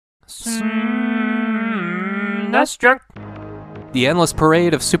SNESdrunk. The endless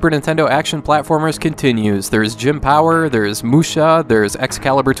parade of Super Nintendo action platformers continues. There's Jim Power, there's Musha, there's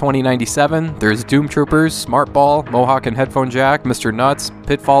Excalibur 2097, there's Doom Troopers, Smart Ball, Mohawk and Headphone Jack, Mr. Nuts,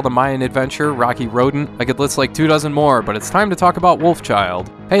 Pitfall the Mayan Adventure, Rocky Rodent. I could list like 2 dozen more, but it's time to talk about Wolfchild.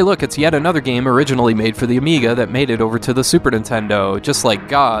 Hey look, it's yet another game originally made for the Amiga that made it over to the Super Nintendo, just like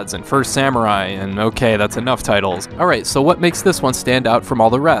Gods and First Samurai, and okay, that's enough titles. Alright, so what makes this one stand out from all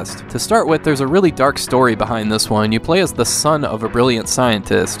the rest? To start with, there's a really dark story behind this one. You play as the son of a brilliant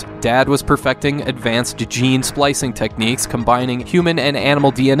scientist. Dad was perfecting advanced gene splicing techniques, combining human and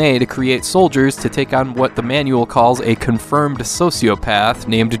animal DNA to create soldiers to take on what the manual calls a confirmed sociopath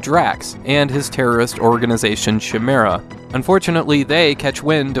named Drax, and his terrorist organization Chimera. Unfortunately, they catch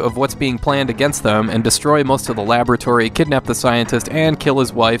wind of what's being planned against them and destroy most of the laboratory, kidnap the scientist, and kill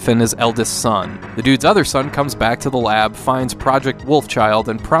his wife and his eldest son. The dude's other son comes back to the lab, finds Project Wolfchild,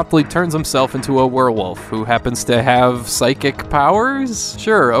 and promptly turns himself into a werewolf who happens to have psychic powers?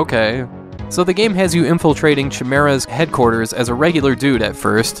 Sure, okay. So the game has you infiltrating Chimera's headquarters as a regular dude at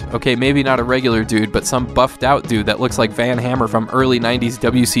first. Okay, maybe not a regular dude, but some buffed out dude that looks like Van Hammer from early 90s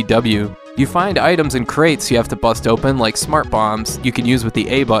WCW. You find items in crates you have to bust open, like smart bombs you can use with the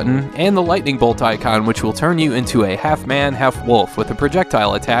A button, and the lightning bolt icon, which will turn you into a half-man, half-wolf with a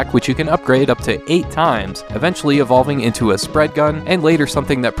projectile attack which you can upgrade up to 8 times, eventually evolving into a spread gun, and later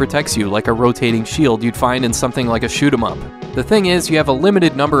something that protects you, like a rotating shield you'd find in something like a shoot-'em-up. The thing is, you have a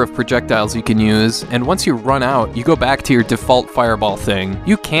limited number of projectiles you can use, and once you run out, you go back to your default fireball thing.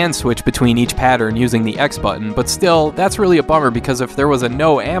 You can switch between each pattern using the X button, but still, that's really a bummer because if there was a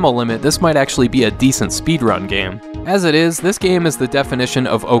no ammo limit, this might actually be a decent speedrun game. As it is, this game is the definition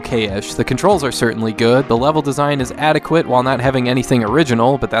of okay-ish. The controls are certainly good, the level design is adequate while not having anything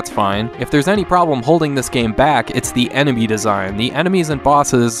original, but that's fine. If there's any problem holding this game back, it's the enemy design. The enemies and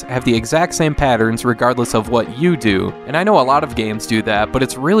bosses have the exact same patterns regardless of what you do, and I know a lot of games do that, but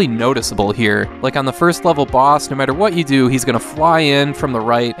it's really noticeable here. Like on the first level boss, no matter what you do, he's gonna fly in from the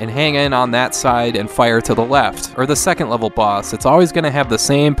right and hang in on that side and fire to the left. Or the second level boss, it's always gonna have the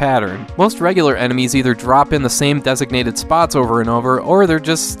same pattern. Most regular enemies either drop in the same designated spots over and over, or they're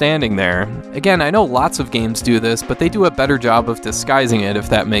just standing there. Again, I know lots of games do this, but they do a better job of disguising it, if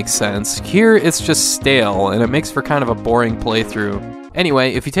that makes sense. Here, it's just stale, and it makes for kind of a boring playthrough.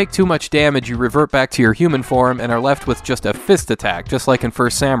 Anyway, if you take too much damage, you revert back to your human form and are left with just a fist attack, just like in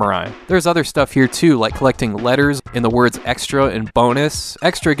First Samurai. There's other stuff here too, like collecting letters in the words extra and bonus.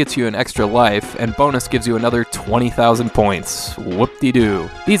 Extra gets you an extra life, and bonus gives you another 20,000 points. Whoop-de-doo.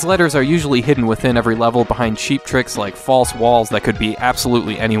 These letters are usually hidden within every level behind cheap tricks like false walls that could be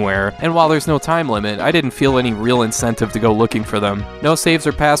absolutely anywhere, and while there's no time limit, I didn't feel any real incentive to go looking for them. No saves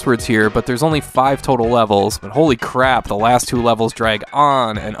or passwords here, but there's only 5 total levels, but holy crap, the last 2 levels drag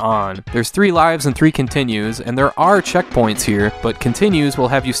on and on. There's 3 lives and 3 continues, and there are checkpoints here, but continues will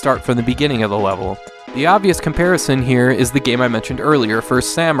have you start from the beginning of the level. The obvious comparison here is the game I mentioned earlier,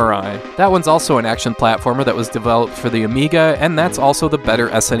 First Samurai. That one's also an action platformer that was developed for the Amiga, and that's also the better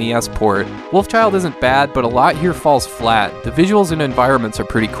SNES port. Wolfchild isn't bad, but a lot here falls flat. The visuals and environments are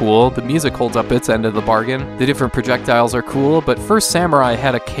pretty cool, the music holds up its end of the bargain, the different projectiles are cool, but First Samurai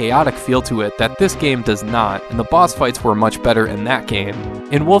had a chaotic feel to it that this game does not, and the boss fights were much better in that game.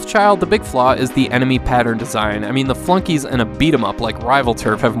 In Wolfchild, the big flaw is the enemy pattern design. I mean, the flunkies in a beat-em-up like Rival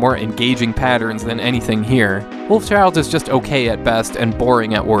Turf have more engaging patterns than anything here. Wolfchild is just okay at best and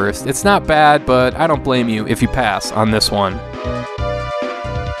boring at worst. It's not bad, but I don't blame you if you pass on this one.